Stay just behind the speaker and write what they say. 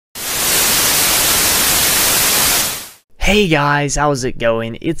Hey guys, how's it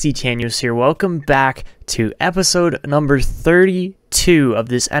going? It's Etanyos here. Welcome back to episode number 32 of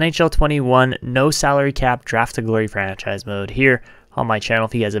this NHL 21 no salary cap draft to glory franchise mode here on my channel.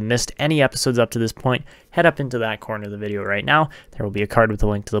 If you guys have missed any episodes up to this point, head up into that corner of the video right now. There will be a card with a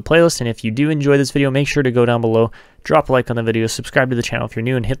link to the playlist, and if you do enjoy this video, make sure to go down below, drop a like on the video, subscribe to the channel if you're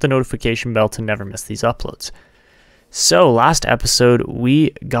new, and hit the notification bell to never miss these uploads. So last episode,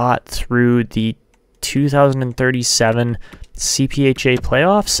 we got through the 2037 CPHA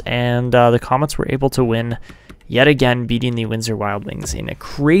playoffs, and the Komets were able to win yet again, beating the Windsor Wild Wings in a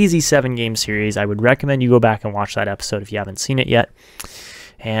crazy 7-game series. I would recommend you go back and watch that episode if you haven't seen it yet.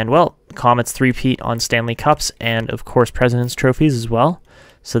 And well, Komets three-peat on Stanley Cups and of course President's trophies as well,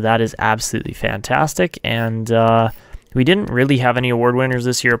 so that is absolutely fantastic. And we didn't really have any award winners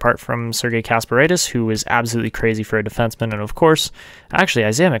this year apart from Sergei Kasparidis, who was absolutely crazy for a defenseman. And of course, actually,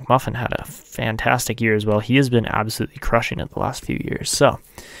 Isaiah McMuffin had a fantastic year as well. He has been absolutely crushing it the last few years. So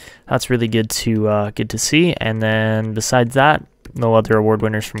that's really good to see. And then besides that, no other award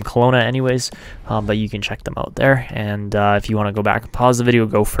winners from Kelowna anyways, but you can check them out there. And if you want to go back and pause the video,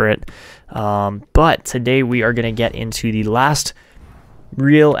 go for it. But today we are going to get into the last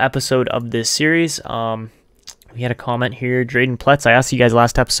real episode of this series. We had a comment here, Drayden Pletz. I asked you guys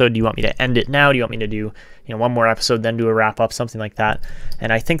last episode, do you want me to end it now? Do you want me to do, one more episode, then do a wrap up, something like that?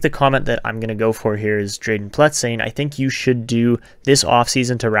 And I think the comment that I'm going to go for here is Drayden Pletz saying, I think you should do this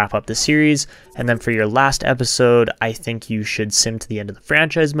offseason to wrap up the series. And then for your last episode, I think you should sim to the end of the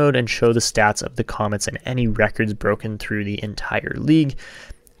franchise mode and show the stats of the Komets and any records broken through the entire league.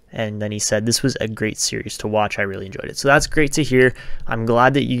 And then he said, this was a great series to watch. I really enjoyed it. So that's great to hear. I'm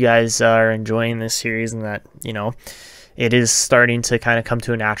glad that you guys are enjoying this series and that, it is starting to kind of come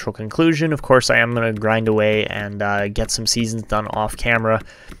to a natural conclusion. Of course, I am going to grind away and get some seasons done off camera,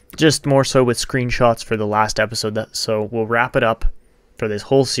 just more so with screenshots for the last episode. So we'll wrap it up for this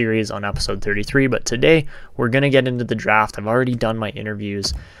whole series on episode 33. But today, we're going to get into the draft. I've already done my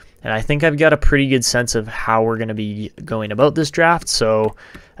interviews, and I think I've got a pretty good sense of how we're going to be going about this draft. So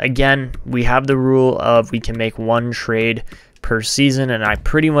again, we have the rule of we can make one trade per season, and I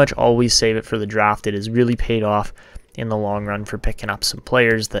pretty much always save it for the draft. It has really paid off in the long run for picking up some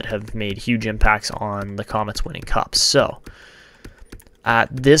players that have made huge impacts on the Komets winning cups. So at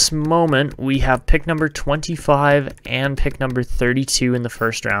this moment, we have pick number 25 and pick number 32 in the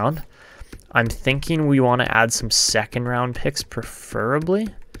first round. I'm thinking we want to add some second round picks preferably.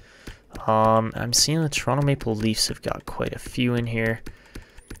 I'm seeing the Toronto Maple Leafs have got quite a few in here.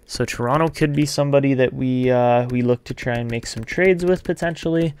 So Toronto could be somebody that we look to try and make some trades with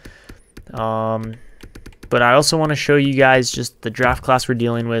potentially. But I also want to show you guys just the draft class we're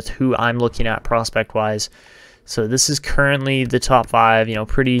dealing with, who I'm looking at prospect-wise. So this is currently the top 5,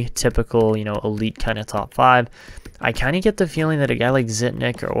 pretty typical, elite kind of top 5. I kind of get the feeling that a guy like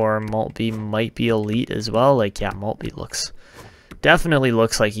Zitnik or Maltby might be elite as well. Maltby definitely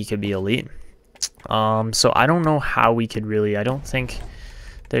looks like he could be elite. So I don't know how we could really, I don't think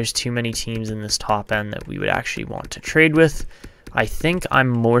there's too many teams in this top end that we would actually want to trade with. I think I'm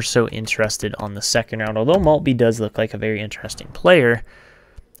more so interested on the second round. Although Maltby does look like a very interesting player,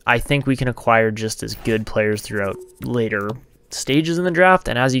 I think we can acquire just as good players throughout later stages in the draft.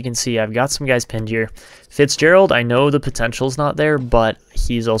 And as you can see, I've got some guys pinned here. Fitzgerald, I know the potential's not there, but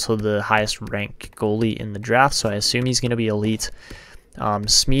he's also the highest ranked goalie in the draft, so I assume he's going to be elite.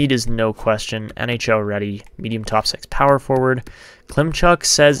 Smead is no question NHL ready, medium top 6 power forward. Klimchuk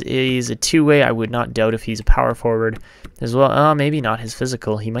says he's a two-way. I would not doubt if he's a power forward as well. Maybe not his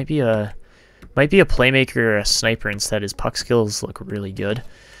physical. He might be a playmaker or a sniper instead. His puck skills look really good.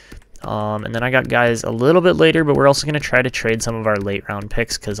 And then I got guys a little bit later, but we're also going to try to trade some of our late round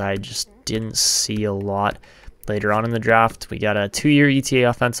picks because I just didn't see a lot later on in the draft. We got a 2-year ETA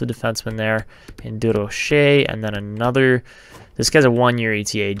offensive defenseman there in Durocher, and then another. This guy's a 1-year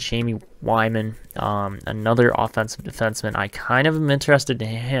ETA, Jamie Wyman, another offensive defenseman. I kind of am interested in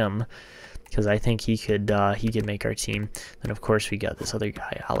him because I think he could make our team. And of course, we got this other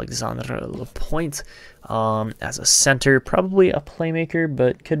guy, Alexandre Lapointe, as a center, probably a playmaker,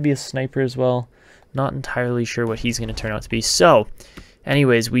 but could be a sniper as well. Not entirely sure what he's going to turn out to be. So,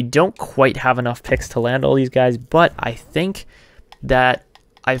 anyways, we don't quite have enough picks to land all these guys, but I think that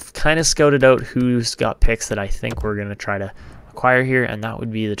I've kind of scouted out who's got picks that I think we're going to try to acquire here, and that would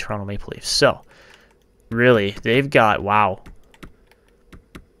be the Toronto Maple Leafs. So, really, they've got, wow,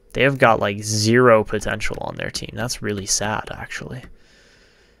 they have got like 0 potential on their team. That's really sad, actually.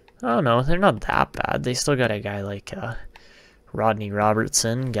 Oh no, they're not that bad. They still got a guy like Rodney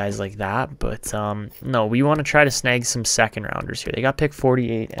Robertson, guys like that. But no, we want to try to snag some second rounders here. They got pick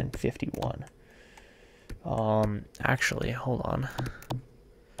 48 and 51. Actually, hold on.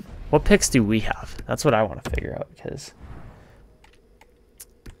 What picks do we have? That's what I want to figure out, because...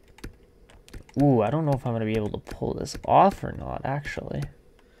 Ooh, I don't know if I'm going to be able to pull this off or not, actually.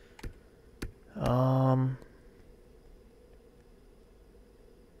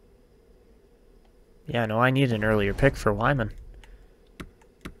 Yeah, no, I need an earlier pick for Wyman.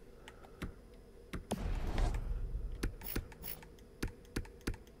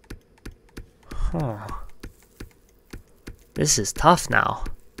 Huh. This is tough now.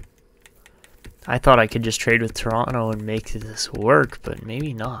 I thought I could just trade with Toronto and make this work, but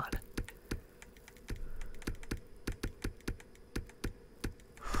maybe not.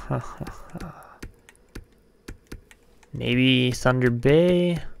 Maybe Thunder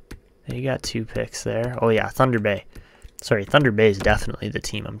Bay. You got 2 picks there. Oh yeah, Thunder Bay. Sorry, Thunder Bay is definitely the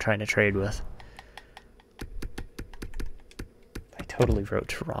team I'm trying to trade with. I totally wrote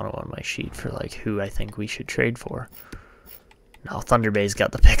Toronto on my sheet for like who I think we should trade for. No, Thunder Bay's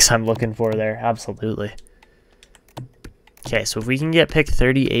got the picks I'm looking for there. Absolutely. Okay, so if we can get pick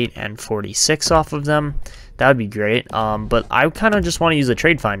 38 and 46 off of them, that would be great. But I kind of just want to use a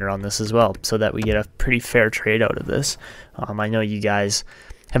trade finder on this as well, so that we get a pretty fair trade out of this. I know you guys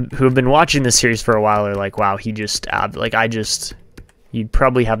who have been watching this series for a while are like, wow, he just, you'd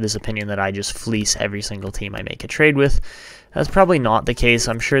probably have this opinion that I just fleece every single team I make a trade with. That's probably not the case.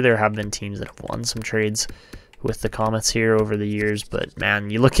 I'm sure there have been teams that have won some trades with the Komets here over the years, but man,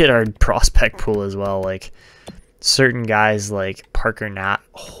 you look at our prospect pool as well, like certain guys like Parker Nash,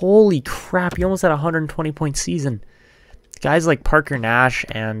 holy crap, he almost had a 120-point season. Guys like Parker Nash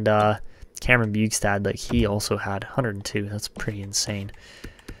and Cameron Bugstad, like he also had 102. That's pretty insane.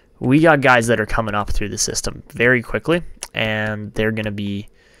 We got guys that are coming up through the system very quickly, and they're going to be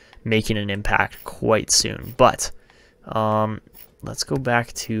making an impact quite soon. But let's go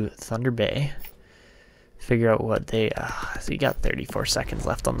back to Thunder Bay. Figure out what they... so you got 34 seconds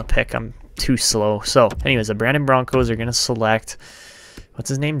left on the pick. I'm too slow. So, anyways, the Brandon Broncos are going to select... What's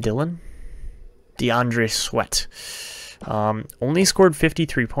his name? Dylan? DeAndre Sweat. Only scored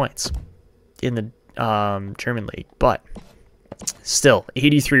 53 points in the German league, but... Still,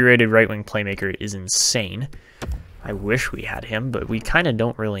 83 rated right wing playmaker is insane. I wish we had him, but we kind of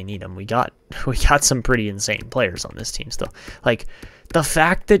don't really need him. We got some pretty insane players on this team still. Like the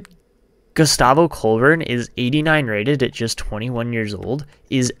fact that Gustavo Colburn is 89 rated at just 21 years old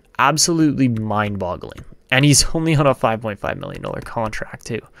is absolutely mind-boggling. And he's only on a $5.5 million contract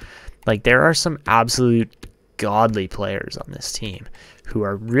too. Like there are some absolute godly players on this team who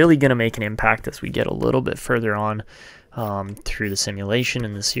are really going to make an impact as we get a little bit further on through the simulation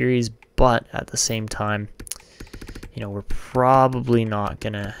in the series, but at the same time, you know, we're probably not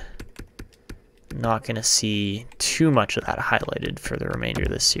gonna see too much of that highlighted for the remainder of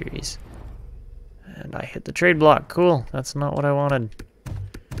this series. And I hit the trade block. Cool. That's not what I wanted.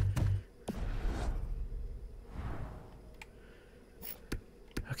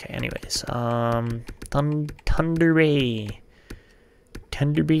 Okay. Anyways, Thunder Bay,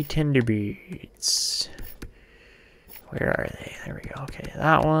 Tenderbirds. Where are they? There we go. Okay,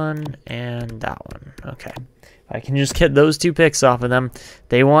 that one and that one. Okay. I can just get those 2 picks off of them.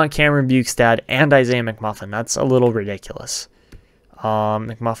 They want Cameron Bugstad and Isaiah McMuffin. That's a little ridiculous.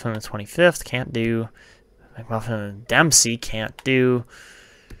 McMuffin the 25th, can't do. McMuffin and Dempsey, can't do.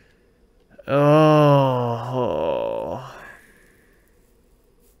 Oh.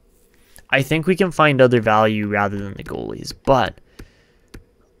 I think we can find other value rather than the goalies, but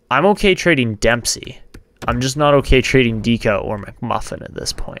I'm okay trading Dempsey. I'm just not okay trading Dika or McMuffin at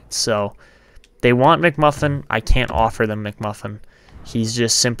this point. So they want McMuffin. I can't offer them McMuffin. He's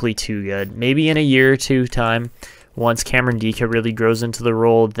just simply too good. Maybe in a year or two time, once Cameron Dika really grows into the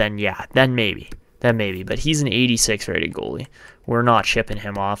role, then yeah, then maybe. But he's an 86 rated goalie. We're not shipping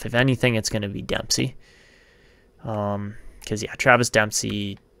him off. If anything, it's going to be Dempsey. Because yeah, Travis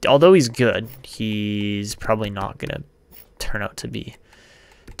Dempsey, although he's good, he's probably not going to turn out to be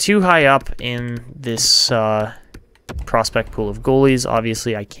too high up in this prospect pool of goalies.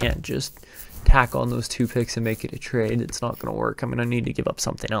 Obviously, I can't just tack on those 2 picks and make it a trade. It's not going to work. I'm going to need to give up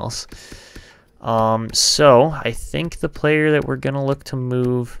something else. So I think the player that we're going to look to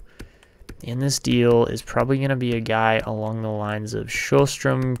move in this deal is probably going to be a guy along the lines of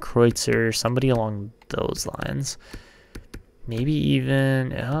Sjöström, Kreutzer, somebody along those lines. Maybe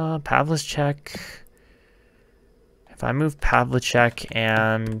even Pavlicek. If I move Pavlicek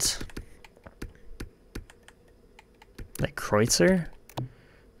and like Kreutzer,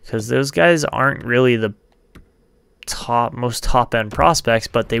 because those guys aren't really the most top-end prospects,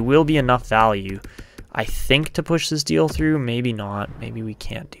 but they will be enough value, I think, to push this deal through. Maybe not. Maybe we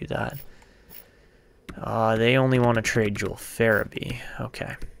can't do that. They only want to trade Joel Farabee.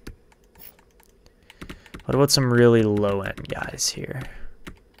 Okay. What about some really low-end guys here?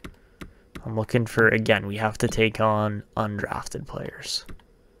 I'm looking for, again, we have to take on undrafted players.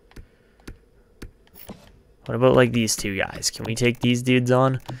 What about like these two guys? Can we take these dudes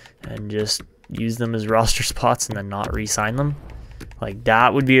on and just use them as roster spots and then not re-sign them? Like,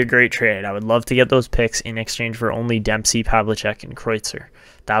 that would be a great trade. I would love to get those picks in exchange for only Dempsey, Pavlicek, and Kreutzer.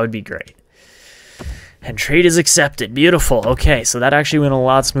 That would be great. And trade is accepted. Beautiful. Okay, so that actually went a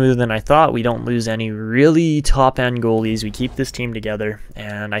lot smoother than I thought. We don't lose any really top-end goalies. We keep this team together,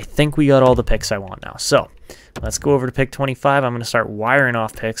 and I think we got all the picks I want now. So let's go over to pick 25. I'm going to start wiring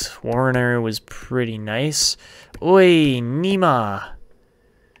off picks. Warner was pretty nice. Oi, Nima.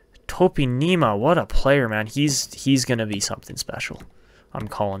 Topi Nima, what a player, man. He's going to be something special. I'm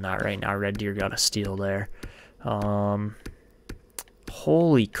calling that right now. Red Deer got a steal there.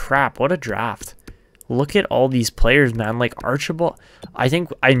 Holy crap, what a draft. Look at all these players, man. Like Archibald, I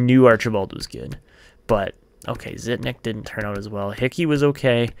think I knew Archibald was good. But, okay, Zitnik didn't turn out as well. Hickey was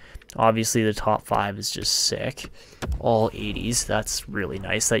okay. Obviously, the top 5 is just sick. All 80s. That's really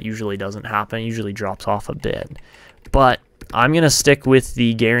nice. That usually doesn't happen. It usually drops off a bit. But I'm going to stick with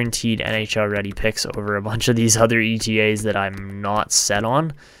the guaranteed NHL ready picks over a bunch of these other ETAs that I'm not set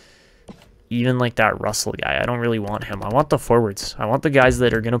on. Even like that Russell guy, I don't really want him. I want the forwards. I want the guys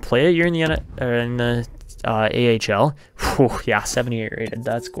that are going to play a year in the AHL. Whew, yeah, 78 rated.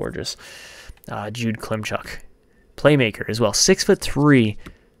 That's gorgeous. Jude Klimchuk, playmaker as well. 6'3",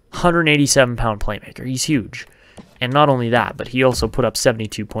 187-pound playmaker. He's huge. And not only that, but he also put up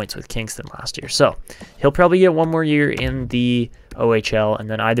 72 points with Kingston last year. So he'll probably get one more year in the OHL, and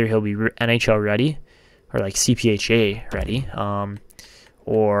then either he'll be NHL ready or like CPHA ready,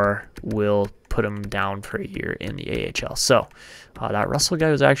 or we'll put him down for a year in the AHL. So that Russell guy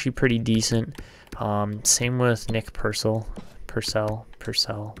was actually pretty decent. Same with Nick Purcell,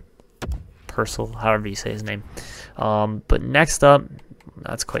 however you say his name. But next up,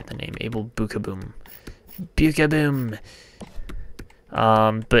 that's quite the name, Abel Bukaboom.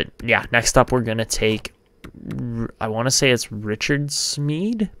 But yeah, next up we're going to take, I want to say it's Richard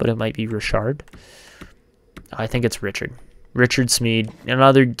Smeed, but it might be Richard. I think it's Richard. Richard Smeed,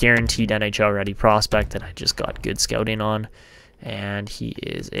 another guaranteed NHL ready prospect that I just got good scouting on. And he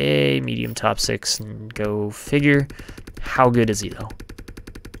is a medium top 6, and go figure. How good is he though?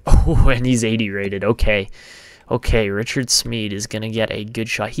 Oh, and he's 80 rated. Okay. Okay, Richard Smeed is going to get a good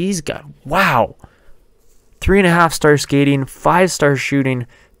shot. He's got, wow, 3.5-star skating, 5-star shooting,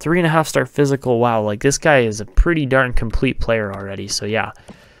 3.5-star physical. Wow, like this guy is a pretty darn complete player already. So yeah,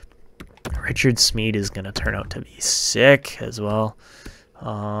 Richard Smeed is going to turn out to be sick as well.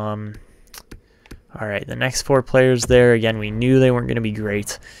 All right, the next 4 players there, again, we knew they weren't going to be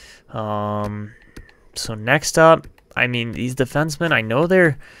great. So next up, I mean, these defensemen, I know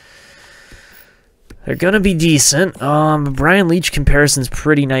they're going to be decent. Brian Leetch comparison's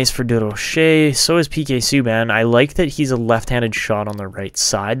pretty nice for Durocher. So is PK Subban. I like that he's a left-handed shot on the right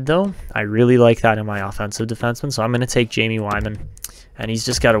side, though. I really like that in my offensive defenseman, so I'm going to take Jamie Wyman. And he's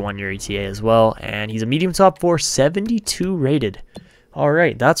just got a 1-year ETA as well. And he's a medium top 4, 72 rated. All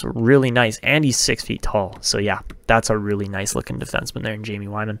right, that's really nice. And he's 6 feet tall. So yeah, that's a really nice looking defenseman there in Jamie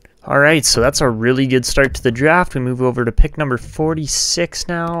Wyman. All right, so that's a really good start to the draft. We move over to pick number 46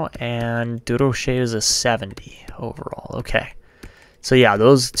 now. And Durocher is a 70 overall. Okay. So yeah,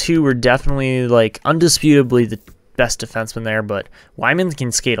 those two were definitely like undisputably the best defenseman there. But Wyman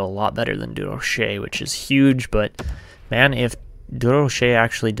can skate a lot better than Durocher, which is huge. But man, if Durocher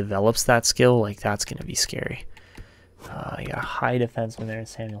actually develops that skill, like that's going to be scary. You got a high defenseman there,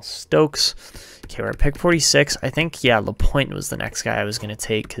 Samuel Stokes. Okay, we're at pick 46. I think, yeah, Lapointe was the next guy I was going to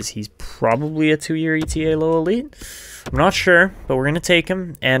take because he's probably a 2-year ETA low elite. I'm not sure, but we're going to take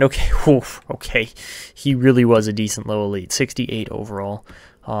him. And okay, oof, okay, he really was a decent low elite, 68 overall.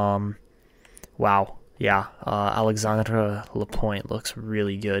 Wow, yeah, Alexandre Lapointe looks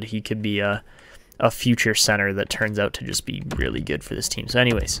really good. He could be a future center that turns out to just be really good for this team. So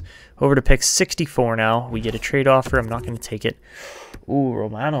anyways, over to pick 64 now. We get a trade offer. I'm not going to take it. Ooh,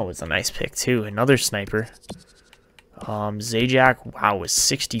 Romano was a nice pick too. Another sniper. Zajac, wow, was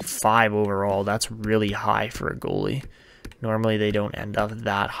 65 overall. That's really high for a goalie. Normally they don't end up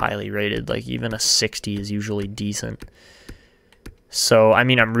that highly rated. Like even a 60 is usually decent. So, I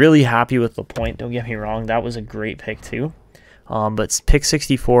mean, I'm really happy with Lapointe. Don't get me wrong. That was a great pick too. But pick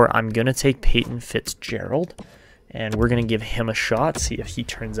 64, I'm going to take Peyton Fitzgerald, and we're going to give him a shot, see if he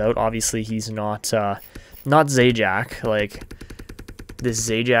turns out. Obviously, he's not Zajac, like this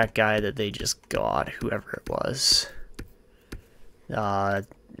Zajac guy that they just got, whoever it was.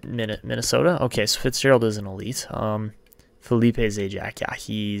 Minnesota. Okay, so Fitzgerald is an elite. Felipe Zajac, yeah,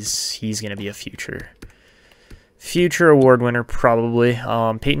 he's gonna be a future award winner probably.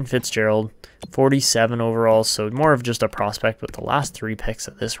 Peyton Fitzgerald, 47 overall, so more of just a prospect. But the last 3 picks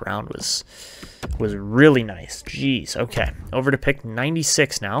of this round was really nice. Jeez. Okay, over to pick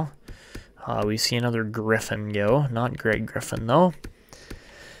 96 now. We see another Griffin go. Not Greg Griffin though.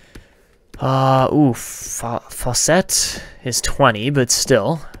 Fawcett is 20, but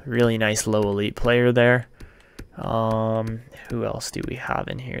still really nice low elite player there. Who else do we have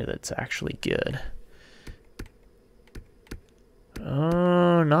in here that's actually good?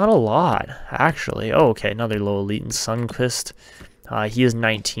 Not a lot, actually. Oh, okay, another low elite in Sundqvist. He is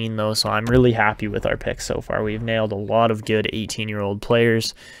 19, though, so I'm really happy with our picks so far. We've nailed a lot of good 18-year-old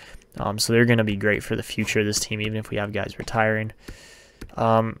players, so they're going to be great for the future of this team, even if we have guys retiring.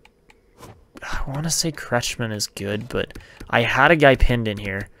 I want to say Kretschmann is good, but I had a guy pinned in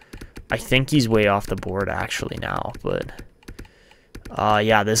here. I think he's way off the board, actually, now, but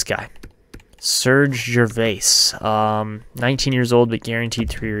yeah, this guy. Serge Gervais, 19 years old, but guaranteed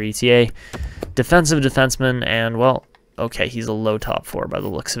 3-year ETA. Defensive defenseman, and, well, okay, he's a low top 4 by the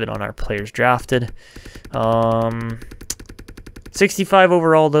looks of it on our players drafted. 65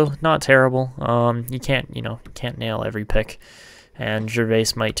 overall, though, not terrible. You can't nail every pick, and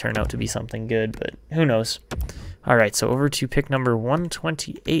Gervais might turn out to be something good, but who knows. All right, so over to pick number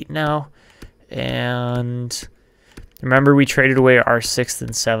 128 now, and remember, we traded away our 6th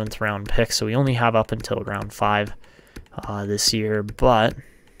and 7th round picks, so we only have up until round 5 this year, but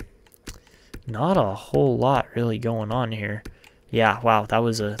not a whole lot really going on here. Yeah, wow, that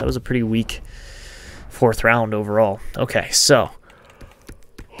was a pretty weak 4th round overall. Okay, so,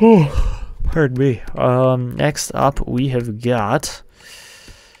 pardon me. Next up, we have got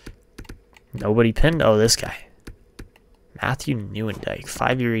nobody pinned. Oh, this guy, Matthew Nieuwendyk,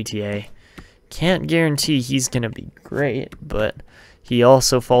 5-year ETA. Can't guarantee he's going to be great, but he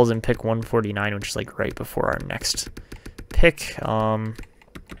also falls in pick 149, which is like right before our next pick. I'm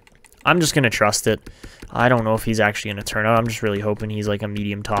just going to trust it. I don't know if he's actually going to turn out. I'm just really hoping he's like a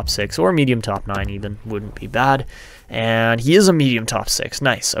medium top 6 or medium top 9 even. Wouldn't be bad. And he is a medium top 6.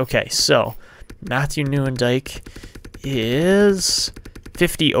 Nice. Okay, so Matthew Nieuwendyk is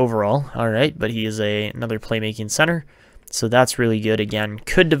 50 overall. All right, but he is another playmaking center. So that's really good. Again,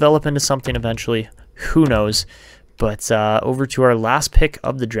 could develop into something eventually. Who knows? But over to our last pick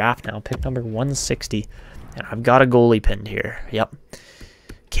of the draft now, pick number 160. And I've got a goalie pinned here. Yep.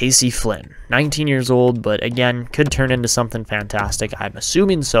 Casey Flynn, 19 years old, but again, could turn into something fantastic. I'm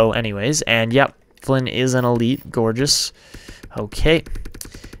assuming so anyways. And yep, Flynn is an elite. Gorgeous. Okay.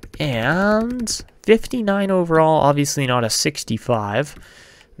 And 59 overall. Obviously not a 65.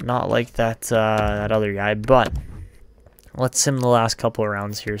 Not like that other guy, but let's sim the last couple of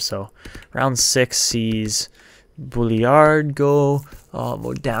rounds here. So round 6 sees Bouliard go.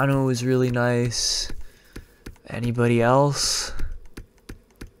 Modano is really nice. Anybody else?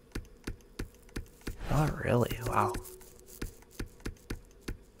 Not really. Wow.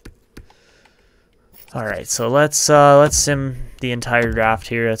 All right, so let's sim the entire draft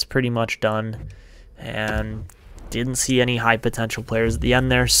here. That's pretty much done, and didn't see any high potential players at the end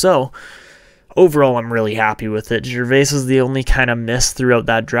there. So overall, I'm really happy with it. Gervais is the only kind of miss throughout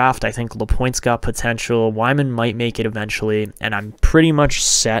that draft. I think Lapointe's got potential. Wyman might make it eventually, and I'm pretty much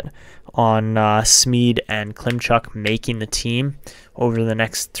set on Smead and Klimchuk making the team over the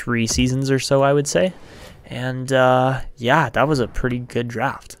next 3 seasons or so, I would say. And yeah, that was a pretty good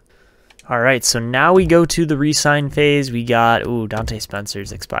draft. All right, so now we go to the re-sign phase. We got, Dante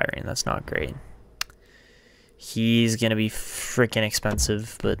Spencer's expiring. That's not great. He's going to be freaking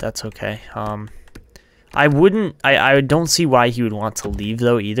expensive, but that's okay. I don't see why he would want to leave,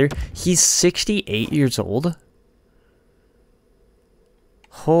 though, either. He's 68 years old.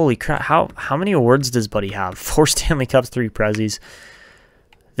 Holy crap. How many awards does Buddy have? 4 Stanley Cups, 3 Prezzies.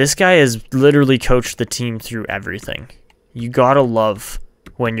 This guy has literally coached the team through everything. You gotta love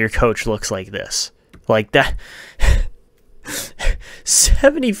when your coach looks like this. Like that.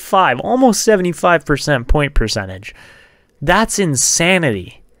 75, almost 75% point percentage. That's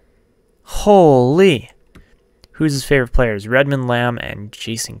insanity. Holy. Who's his favorite players? Redmond, Lamb, and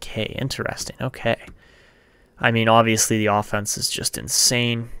Jason Kay. Interesting. Okay. I mean, obviously the offense is just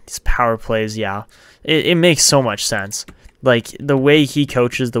insane. These power plays, yeah. It makes so much sense. Like, the way he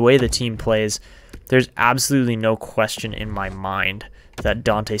coaches, the way the team plays, there's absolutely no question in my mind that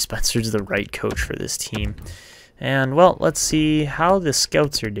Dante Spencer's the right coach for this team. And, well, let's see how the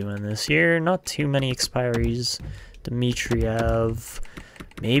scouts are doing this year. Not too many expiries. Dmitriev,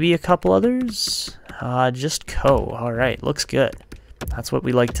 maybe a couple others. Just Ko. All right, looks good. That's what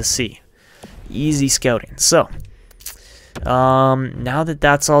we like to see. Easy scouting. So, now that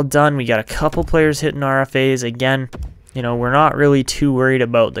that's all done, we got a couple players hitting RFAs. Again, you know, we're not really too worried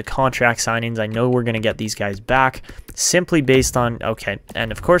about the contract signings. I know we're going to get these guys back simply based on, okay,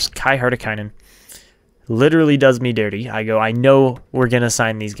 and of course, Kai Hartikainen literally does me dirty. I know we're going to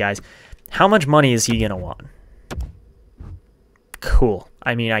sign these guys. How much money is he going to want? Cool.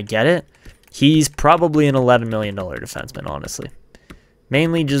 I mean, I get it. He's probably an $11 million defenseman, honestly.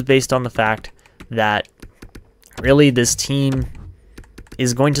 Mainly just based on the fact that really this team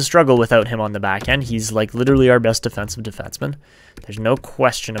is going to struggle without him on the back end. He's like literally our best defensive defenseman. There's no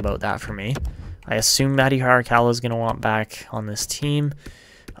question about that for me. I assume Matty Harakala is going to want back on this team.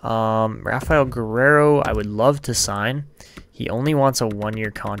 Rafael Guerrero, I would love to sign. He only wants a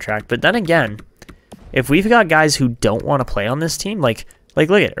 1-year contract. But then again, if we've got guys who don't want to play on this team, like look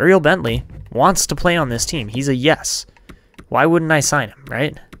at Uriel Bentley wants to play on this team. He's a yes. Why wouldn't I sign him,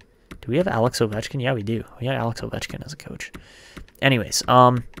 right? Do we have Alex Ovechkin? Yeah, we do. We got Alex Ovechkin as a coach. Anyways,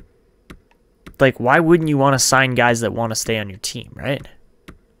 like, why wouldn't you want to sign guys that want to stay on your team, right?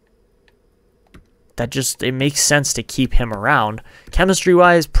 It makes sense to keep him around.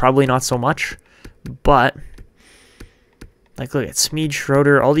 Chemistry-wise, probably not so much, but like, look at Smeed,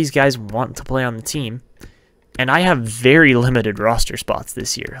 Schroeder, all these guys want to play on the team, and I have very limited roster spots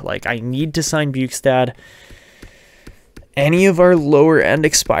this year. Like, I need to sign Bukestad. Any of our lower-end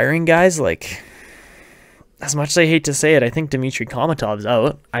expiring guys, like, as much as I hate to say it, I think Dmitry Kometov's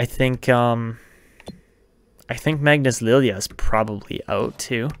out. I think Magnus Lilja is probably out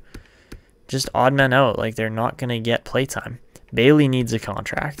too. Just odd men out. Like, they're not going to get playtime. Bailey needs a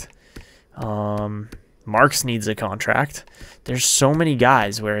contract. Marks needs a contract. There's so many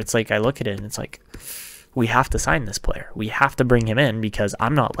guys where it's like, I look at it and it's like, we have to sign this player. We have to bring him in because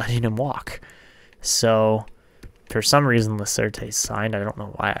I'm not letting him walk. So, for some reason, Lacerte's signed. I don't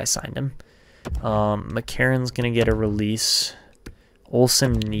know why I signed him. McCarron's going to get a release.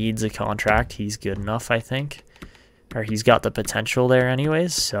 Olsen needs a contract. He's good enough, I think. Or he's got the potential there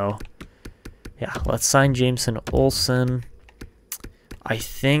anyways. So, yeah, let's sign Jameson Olsen. I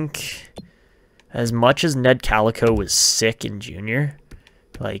think as much as Ned Calico was sick in junior,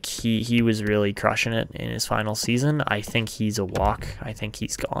 like he was really crushing it in his final season, I think he's a walk. I think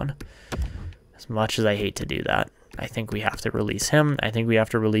he's gone. As much as I hate to do that, I think we have to release him. I think we have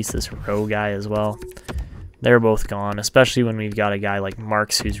to release this Rowe guy as well. They're both gone, especially when we've got a guy like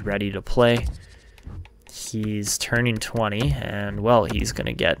Marks who's ready to play. He's turning 20, and, well, he's going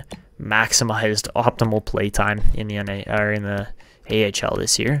to get maximized optimal play time in the AHL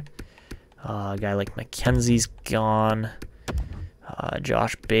this year. A guy like McKenzie's gone.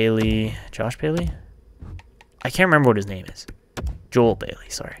 Josh Bailey. Josh Bailey? I can't remember what his name is. Joel Bailey,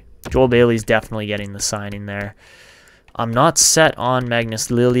 sorry. Joel Bailey's definitely getting the signing there. I'm not set on Magnus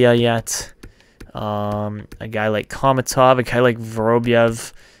Lilja yet. A guy like Kometov, a guy like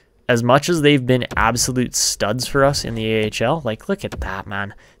Vorobyev. As much as they've been absolute studs for us in the AHL, like, look at that,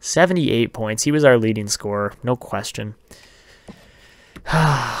 man. 78 points. He was our leading scorer, no question.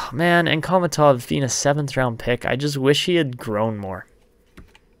 Man, and Kometov being a 7th-round pick, I just wish he had grown more.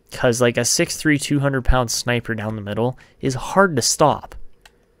 Because, like, a 6'3", 200-pound sniper down the middle is hard to stop.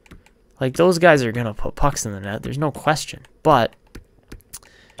 Like, those guys are going to put pucks in the net. There's no question. But,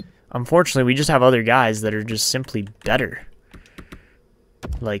 unfortunately, we just have other guys that are just simply better.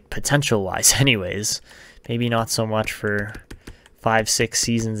 Like, potential-wise anyways. Maybe not so much for 5-6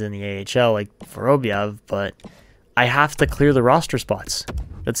 seasons in the AHL like Vorobyev, but I have to clear the roster spots.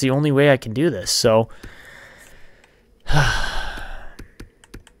 That's the only way I can do this. So, I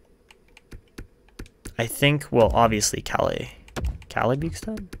think, well, obviously, Cameron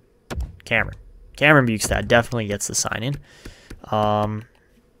Bukestad definitely gets the sign-in.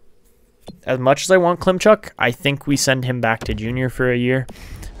 As much as I want Klimchuk, I think we send him back to junior for a year.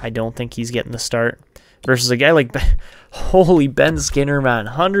 I don't think he's getting the start. Versus a guy like holy Ben Skinner, man.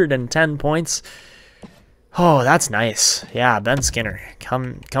 110 points. Oh, that's nice. Yeah, Ben Skinner.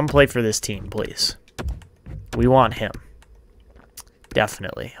 Come play for this team, please. We want him.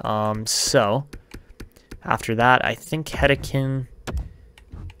 Definitely. So, after that, I think Hedekin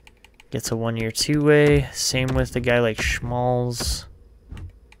gets a 1-year 2-way. Same with a guy like Schmalz.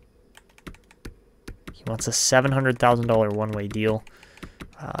 He wants a $700,000 one-way deal.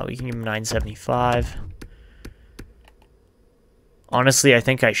 We can give him $975. Honestly, I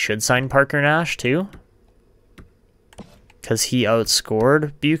think I should sign Parker Nash too, because he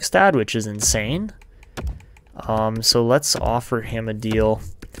outscored Bukestad, which is insane. So let's offer him a deal.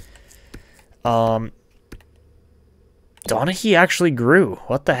 Donaghy actually grew.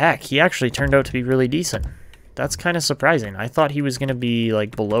 What the heck? He actually turned out to be really decent. That's kind of surprising. I thought he was going to be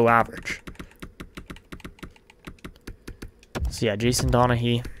like below average. So yeah, Jason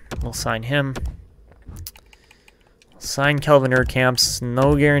Donaghy, we'll sign him. Sign Kelvin Urkamps.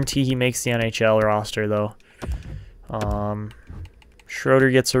 No guarantee he makes the NHL roster though. Schroeder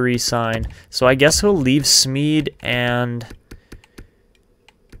gets a re-sign. So I guess he'll leave Smeed and...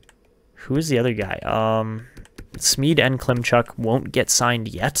 Who is the other guy? Smeed and Klimchuk won't get signed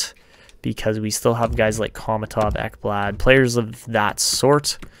yet because we still have guys like Kometov, Ekblad, players of that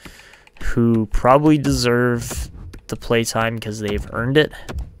sort who probably deserve the play time because they've earned it.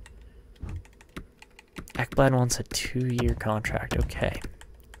 Ekblad wants a 2-year contract. Okay.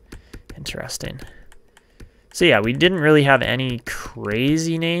 Interesting. So yeah, we didn't really have any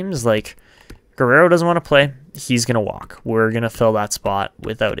crazy names. Like, Guerrero doesn't want to play. He's going to walk. We're going to fill that spot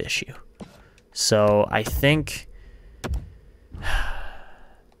without issue. So I think...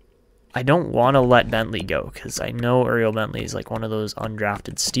 I don't want to let Bentley go because I know Uriel Bentley is like one of those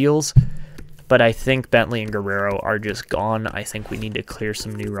undrafted steals. But I think Bentley and Guerrero are just gone. I think we need to clear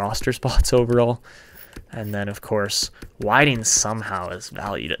some new roster spots overall. And then, of course, Whiting somehow is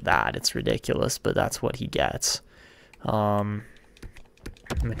valued at that. It's ridiculous, but that's what he gets. Metropolit,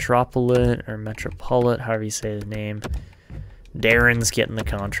 however you say his name. Darren's getting the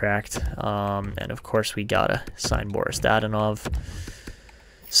contract. And, of course, we got to sign Boris Dadonov.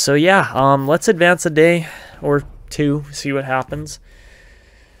 So, yeah, let's advance a day or two, see what happens.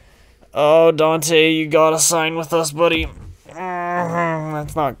 Oh, Dante, you got to sign with us, buddy.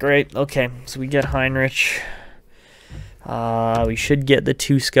 That's not great. Okay, so we get Heinrich. We should get the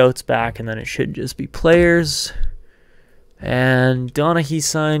 2 scouts back, and then it should just be players. And Donaghy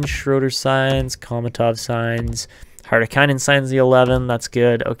signs, Schroeder signs, Kometov signs, Hartikainen signs the 11. That's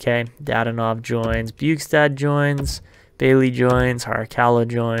good. Okay, Dadonov joins, Bukestad joins, Bailey joins, Harakala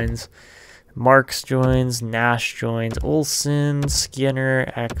joins, Marks joins, Nash joins, Olsen, Skinner,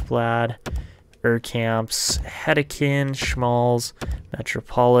 Ekblad, Urkamps, Hedekin, Schmalz,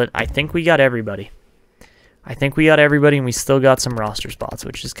 Metropolit. I think we got everybody. And we still got some roster spots,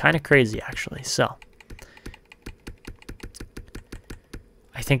 which is kind of crazy, actually. So,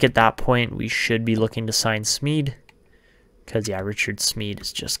 I think at that point, we should be looking to sign Smeed. Because, yeah, Richard Smeed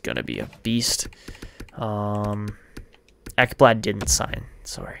is just going to be a beast. Ekblad didn't sign.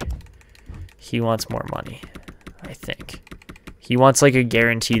 Sorry. He wants more money, I think. He wants like a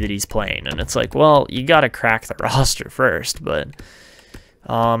guarantee that he's playing, and it's like, well, you got to crack the roster first. But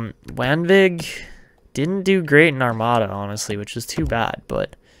Wanvig didn't do great in Armada, honestly, which is too bad.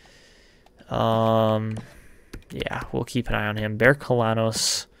 But yeah, we'll keep an eye on him. Bear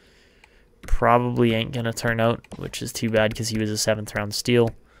Kalanos probably ain't gonna turn out, which is too bad because he was a 7th round steal.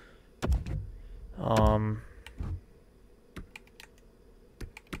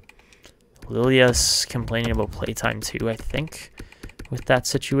 Lilia's complaining about playtime too, I think, with that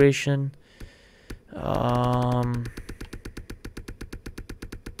situation.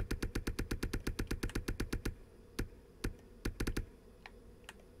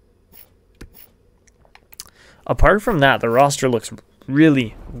 Apart from that, the roster looks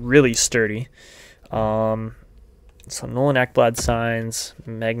really, really sturdy. So Nolan Ekblad signs,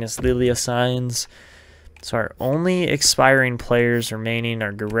 Magnus Lilia signs. So our only expiring players remaining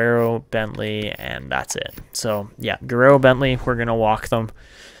are Guerrero, Bentley, and that's it. So yeah, Guerrero, Bentley, we're going to walk them.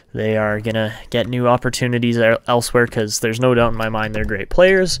 They are going to get new opportunities elsewhere because there's no doubt in my mind they're great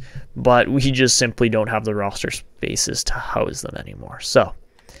players, but we just simply don't have the roster spaces to house them anymore. So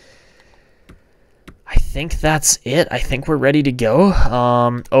I think that's it. I think we're ready to go.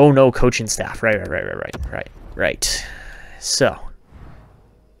 Oh no, coaching staff. Right. So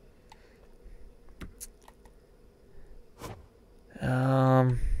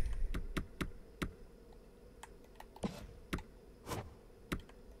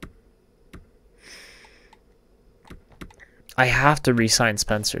I have to re-sign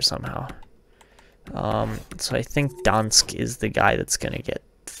Spencer somehow. So I think Dansk is the guy that's going to get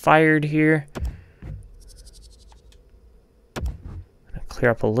fired here. Gonna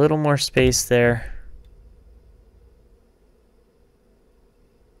clear up a little more space there.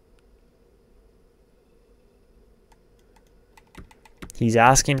 He's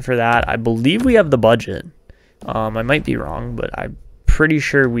asking for that. I believe we have the budget. I might be wrong, but I'm pretty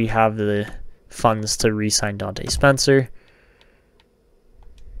sure we have the funds to re-sign Dante Spencer.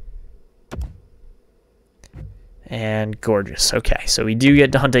 And gorgeous. Okay, so we do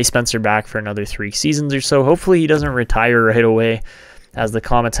get Dante Spencer back for another 3 seasons or so. Hopefully he doesn't retire right away, as the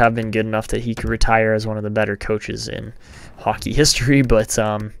Komets have been good enough that he could retire as one of the better coaches in hockey history. But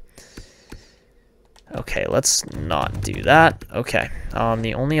okay, let's not do that. Okay,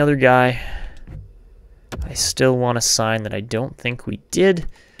 the only other guy I I still want to sign that I don't think we did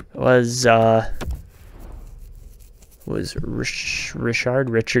was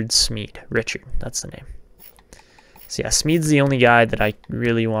Richard Smead. Richard, that's the name. So yeah, Smead's the only guy that I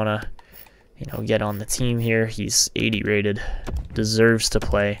really want to, get on the team here. He's 80 rated, deserves to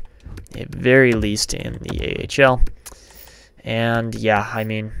play at very least in the AHL. And yeah, I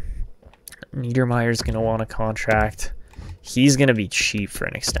mean, Niedermayer's going to want a contract. He's going to be cheap for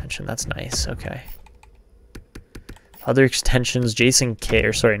an extension. That's nice. Okay. Other extensions, Charlie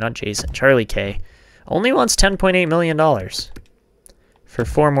K only wants $10.8 million for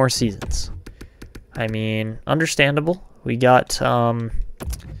 4 more seasons. I mean, understandable. We got,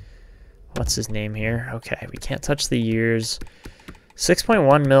 what's his name here? Okay, we can't touch the years.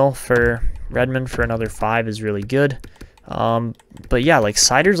 6.1 mil for Redmond for another 5 is really good. But yeah, like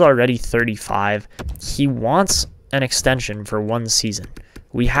Seider's already 35. He wants an extension for 1 season.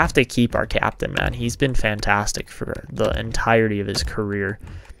 We have to keep our captain, man. He's been fantastic for the entirety of his career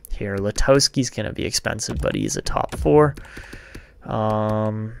here. Letowski's going to be expensive, but he's a top 4.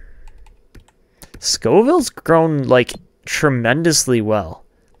 Scoville's grown, like, tremendously well.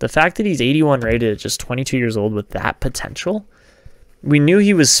 The fact that he's 81 rated at just 22 years old with that potential, we knew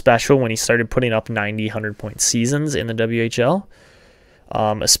he was special when he started putting up 90, 100-point seasons in the WHL,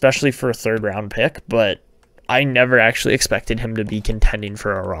 especially for a 3rd-round pick, but I never actually expected him to be contending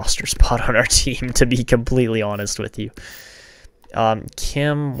for a roster spot on our team, to be completely honest with you.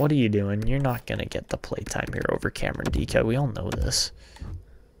 Kim, what are you doing? You're not going to get the playtime here over Cameron Dika. We all know this.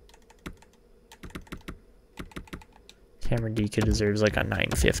 Cameron Dika deserves like a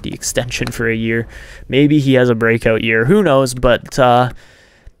 $950 extension for a year. Maybe he has a breakout year. Who knows? But I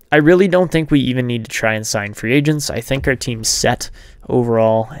really don't think we even need to try and sign free agents. I think our team's set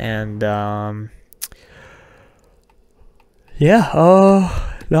overall. And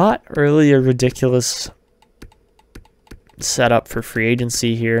yeah, not really a ridiculous setup for free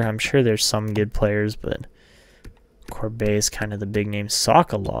agency here. I'm sure there's some good players, but Corbet is kind of the big name.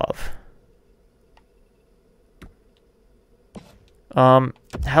 Sokolov.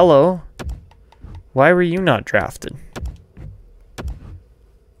 Hello. Why were you not drafted?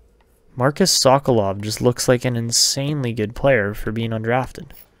 Marcus Sokolov just looks like an insanely good player for being undrafted.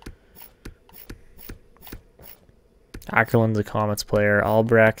 Ackerland's a Komets player.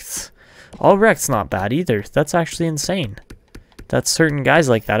 Albrecht's not bad either. That's actually insane. That certain guys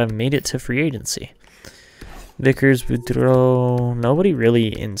like that have made it to free agency. Vickers, Boudreau, nobody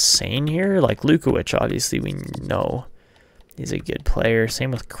really insane here. Like Lukowicz, obviously we know he's a good player.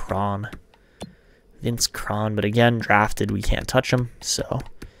 Same with Kron. Vince Kron, but again, drafted. We can't touch him. So,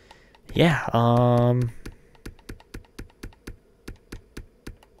 yeah.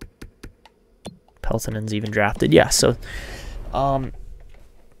 Peltonen's even drafted. Yeah, so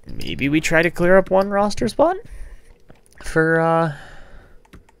maybe we try to clear up 1 roster spot for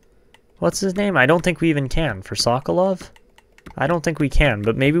what's his name? I don't think we even can for Sokolov. I don't think we can,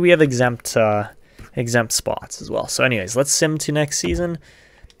 but maybe we have exempt spots as well. So anyways, let's sim to next season.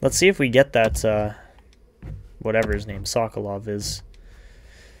 Let's see if we get that whatever his name Sokolov is.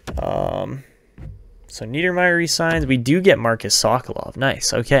 So Niedermayer resigns. We do get Marcus Sokolov.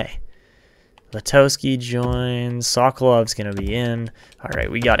 Nice. Okay. Letowski joins. Sokolov's going to be in. All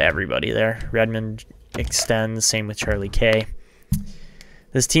right, we got everybody there. Redmond extends. Same with Charlie K.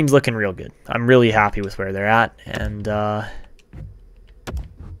 This team's looking real good. I'm really happy with where they're at. And, all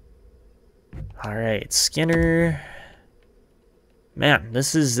right, Skinner. Man,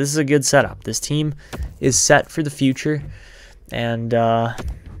 this is a good setup. This team is set for the future. And, I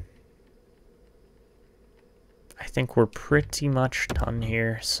think we're pretty much done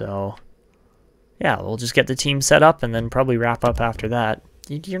here, so yeah, we'll just get the team set up and then probably wrap up after that.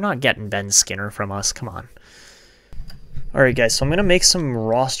 You're not getting Ben Skinner from us. Come on. All right, guys, so I'm going to make some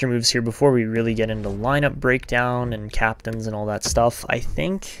roster moves here before we really get into lineup breakdown and captains and all that stuff. I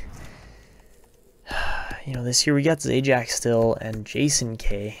think, this year we got Zajac still and Jason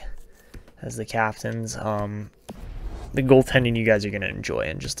K as the captains. The goaltending you guys are going to enjoy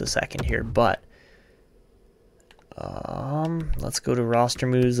in just a second here, but let's go to roster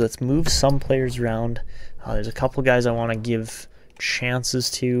moves. Let's move some players around. There's a couple guys I want to give chances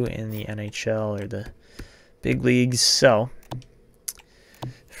to in the NHL or the big leagues. So,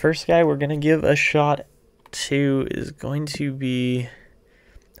 first guy we're going to give a shot to is going to be,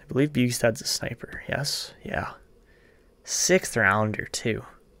 I believe Bugstad's a sniper. Yes? Yeah. 6th rounder, too.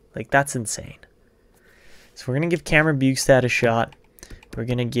 Like, that's insane. So, we're going to give Cameron Bugstad a shot. We're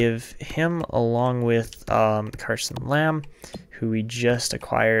going to give him along with Carson Lamb, who we just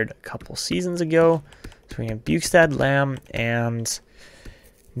acquired a couple seasons ago. So we're going to have Bugstad, Lamb, and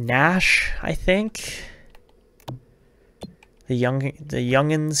Nash, I think. the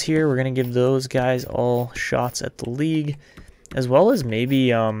youngins here, we're going to give those guys all shots at the league, as well as maybe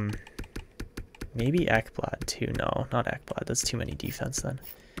Ekblad too. No, not Ekblad. That's too many defense then.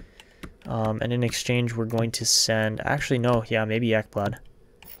 And in exchange, we're going to send, actually no, yeah, maybe Ekblad.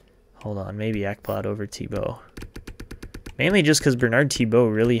 Hold on, maybe Ekblad over Thibault. Mainly just because Bernard Thibault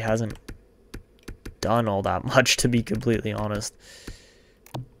really hasn't done all that much, to be completely honest.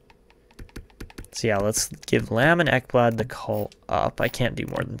 So yeah, let's give Lamb and Ekblad the call up. I can't do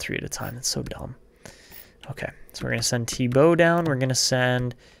more than 3 at a time. It's so dumb. Okay, so we're going to send Thibault down. We're going to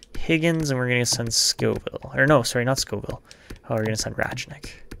send Higgins, and we're going to send Scoville. Or no, sorry, not Scoville. Oh, we're going to send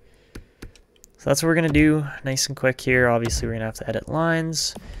Rajnik. So that's what we're going to do. Nice and quick here. Obviously, we're going to have to edit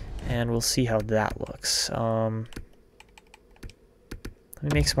lines, and we'll see how that looks. Let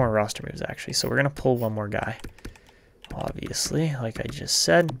me make some more roster moves, actually. So we're going to pull one more guy, obviously, like I just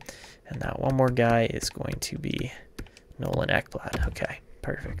said. And that one more guy is going to be Nolan Ekblad. Okay,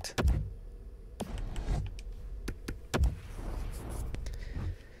 perfect.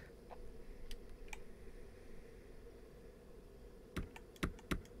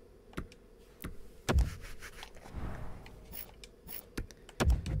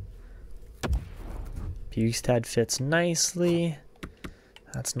 Bugstad fits nicely.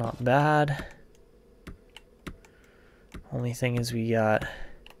 That's not bad. Only thing is we got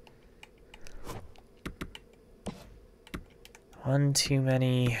one too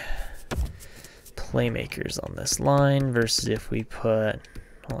many playmakers on this line versus if we put,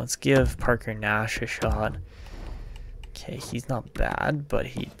 well, let's give Parker Nash a shot. Okay, he's not bad, but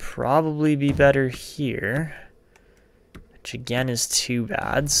he'd probably be better here, which again is too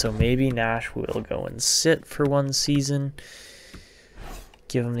bad. So maybe Nash will go and sit for 1 season.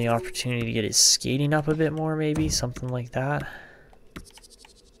 Give him the opportunity to get his skating up a bit more, maybe, something like that.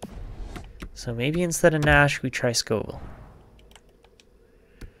 So maybe instead of Nash, we try Scoville.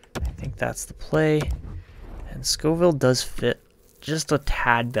 I think that's the play. And Scoville does fit just a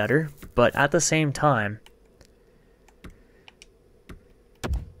tad better, but at the same time,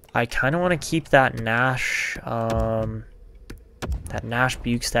 I kind of want to keep that Nash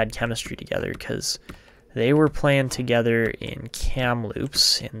Bugstad chemistry together, because they were playing together in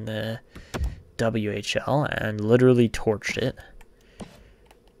Kamloops in the WHL and literally torched it.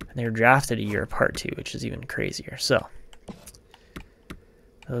 And they were drafted a year apart too, which is even crazier. So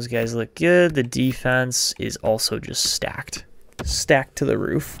those guys look good. The defense is also just stacked to the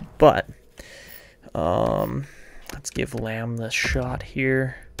roof. But let's give Lamb the shot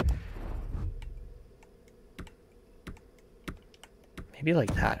here. Maybe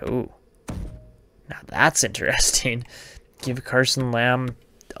like that. Ooh. Now that's interesting. Give Carson Lamb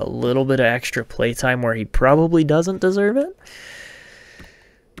a little bit of extra playtime where he probably doesn't deserve it.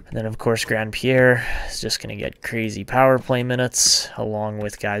 And then, of course, Grand Pierre is just going to get crazy power play minutes, along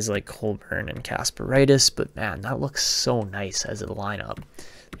with guys like Colburn and Kasparaitis. But, man, that looks so nice as a lineup.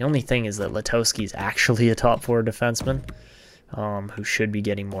 The only thing is that Letowski is actually a top 4 defenseman who should be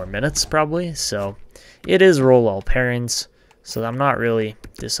getting more minutes, probably. So it is roll all pairings. So I'm not really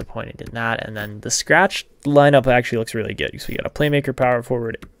disappointed in that. And then the scratch lineup actually looks really good. So we got a playmaker, power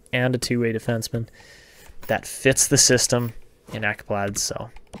forward, and a 2-way defenseman that fits the system in Ekblad.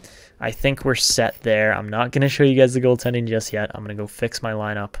 So I think we're set there. I'm not going to show you guys the goaltending just yet. I'm going to go fix my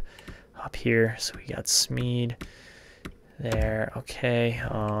lineup up here. So we got Smeed there. Okay.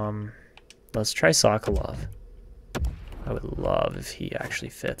 Let's try Sokolov. I would love if he actually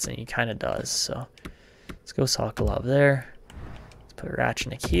fits, and he kind of does. So let's go Sokolov there. Put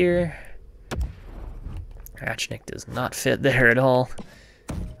Rachnik here. Rachnik does not fit there at all.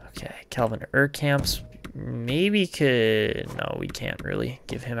 Okay, Calvin Urkamps maybe could... No, we can't really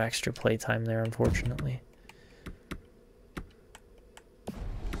give him extra playtime there, unfortunately.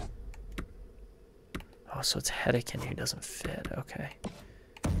 Oh, so it's Hedekin who doesn't fit. Okay.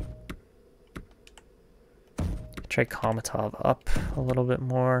 Try Kometov up a little bit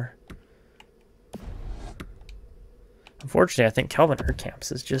more. Unfortunately, I think Calvin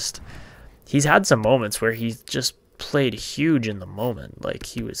Urkamps is just... He's had some moments where he's just played huge in the moment. Like,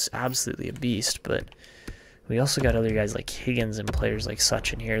 he was absolutely a beast, but we also got other guys like Higgins and players like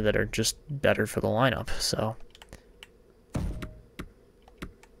Such in here that are just better for the lineup, so...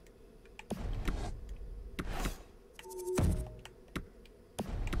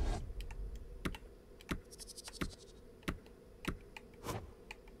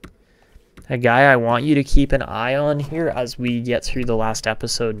 A guy I want you to keep an eye on here as we get through the last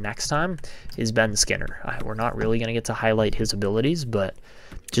episode next time is Ben Skinner. We're not really going to get to highlight his abilities, but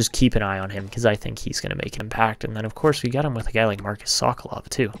just keep an eye on him because I think he's going to make an impact. And then, of course, we got him with a guy like Marcus Sokolov,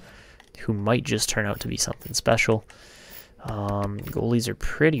 too, who might just turn out to be something special. Goalies are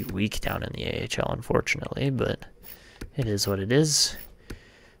pretty weak down in the AHL, unfortunately, but it is what it is.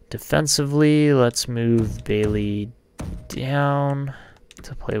 Defensively, let's move Bailey down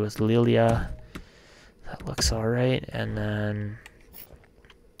to play with Lilia. That looks all right. And then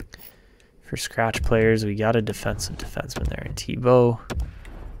for scratch players, we got a defensive defenseman there in Thibault.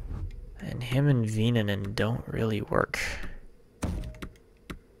 And him and Veenanen don't really work.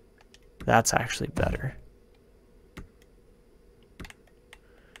 That's actually better.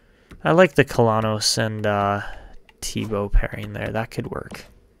 I like the Kalanos and Thibault pairing there. That could work.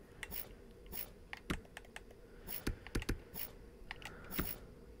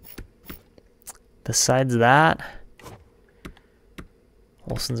 Besides that,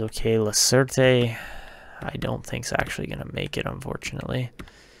 Olsen's okay. Lacerte, I don't think is actually going to make it, unfortunately.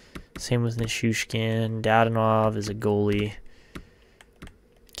 Same with Nishushkin. Dadanov is a goalie.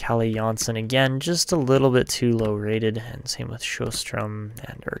 Kalle Jansson, again, just a little bit too low rated. And same with Sjostrom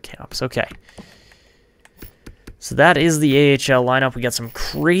and Urkamps. Okay. So that is the AHL lineup. We got some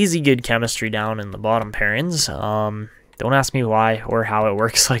crazy good chemistry down in the bottom pairings. Don't ask me why or how it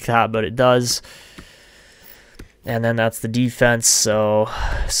works like that, but it does. And then that's the defense. So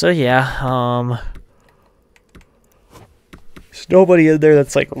yeah. There's nobody in there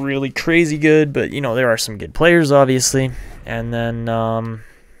that's like really crazy good, but you know there are some good players, obviously. And then,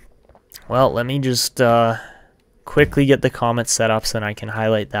 well, let me just quickly get the Komets set up so then I can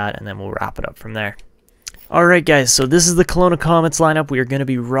highlight that, and then we'll wrap it up from there. All right, guys. So this is the Kelowna Komets lineup. We are going to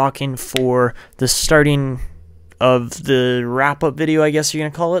be rocking for the starting of the wrap-up video, I guess you're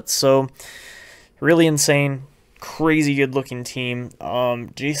going to call it. So, really insane, crazy good-looking team.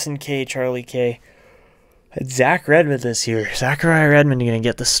 Jason K, Charlie K, and Zach Redmond this year. Zachariah Redmond going to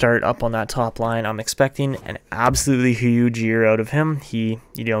get the start up on that top line. I'm expecting an absolutely huge year out of him. He,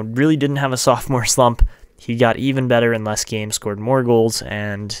 really didn't have a sophomore slump. He got even better in less games, scored more goals,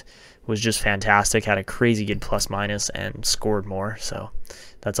 and was just fantastic. Had a crazy good plus-minus and scored more, so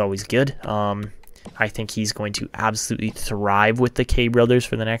that's always good. I think he's going to absolutely thrive with the K brothers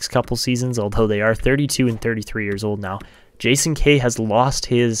for the next couple seasons, although they are 32 and 33 years old now. Jason K has lost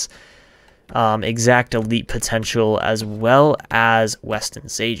his exact elite potential as well as Weston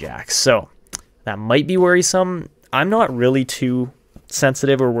Zajac, so that might be worrisome. I'm not really too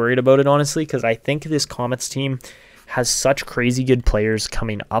sensitive or worried about it, honestly, because I think this Komets team has such crazy good players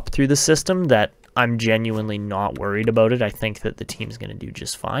coming up through the system that I'm genuinely not worried about it. I think that the team's going to do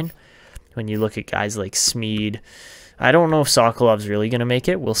just fine. When you look at guys like Smeed, I don't know if Sokolov's really going to make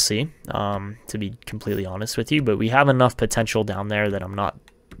it. We'll see, to be completely honest with you. But we have enough potential down there that I'm not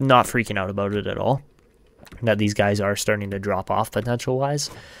freaking out about it at all. That these guys are starting to drop off potential-wise.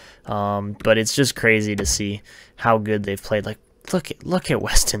 But it's just crazy to see how good they've played. Like, look at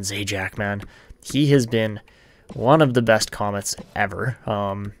Weston Zajac, man. He has been one of the best Komets ever.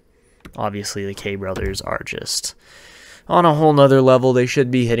 Obviously, the K brothers are just on a whole nother level. They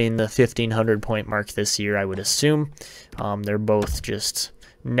should be hitting the 1,500 point mark this year, I would assume. They're both just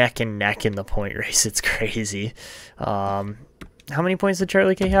neck and neck in the point race. It's crazy. How many points did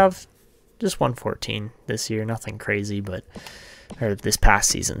Charlie K have? Just 114 this year. Nothing crazy, but or this past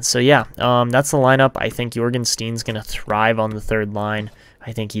season. So yeah, that's the lineup. I think Jorgen Steen's going to thrive on the third line.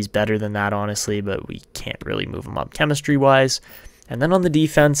 I think he's better than that, honestly, but we can't really move him up chemistry-wise. And then on the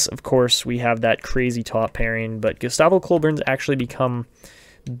defense, of course, we have that crazy top pairing, but Gustavo Colburn's actually become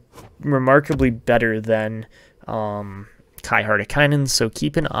remarkably better than Kai Hartikainen, so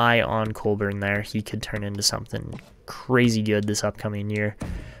keep an eye on Colburn there. He could turn into something crazy good this upcoming year.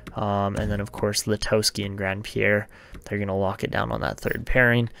 And then, of course, Latowski and Grand Pierre, they're going to lock it down on that third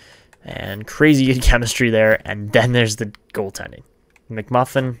pairing. And crazy good chemistry there. And then there's the goaltending.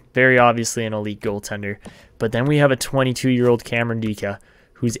 McMuffin, very obviously an elite goaltender. But then we have a 22-year-old Cameron Dika,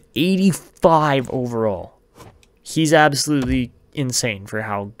 who's 85 overall. He's absolutely insane for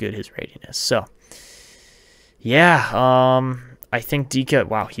how good his rating is. So, yeah, I think Dika,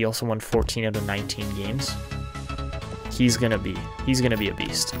 wow, he also won 14 out of 19 games. He's gonna be a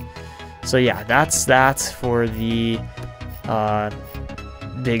beast. So yeah, that's that for the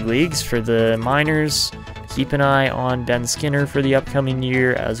big leagues. For the minors, keep an eye on Ben Skinner for the upcoming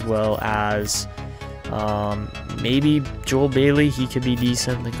year, as well as maybe Joel Bailey. He could be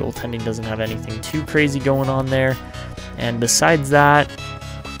decent. The goaltending doesn't have anything too crazy going on there. And besides that,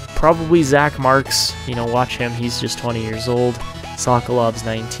 probably Zach Marks. Watch him. He's just 20 years old. Sokolov's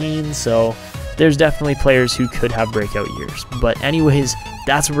 19, so there's definitely players who could have breakout years. But anyways,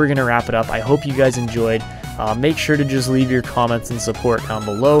 that's where we're going to wrap it up. I hope you guys enjoyed. Make sure to just leave your comments and support down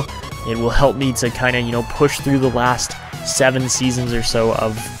below. It will help me to kind of, push through the last 7 seasons or so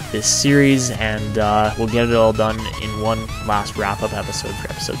of this series, and we'll get it all done in one last wrap-up episode for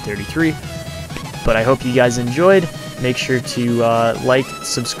episode 33. But I hope you guys enjoyed. Make sure to like,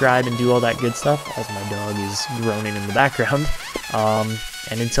 subscribe, and do all that good stuff, as my dog is groaning in the background.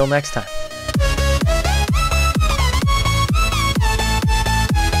 And until next time.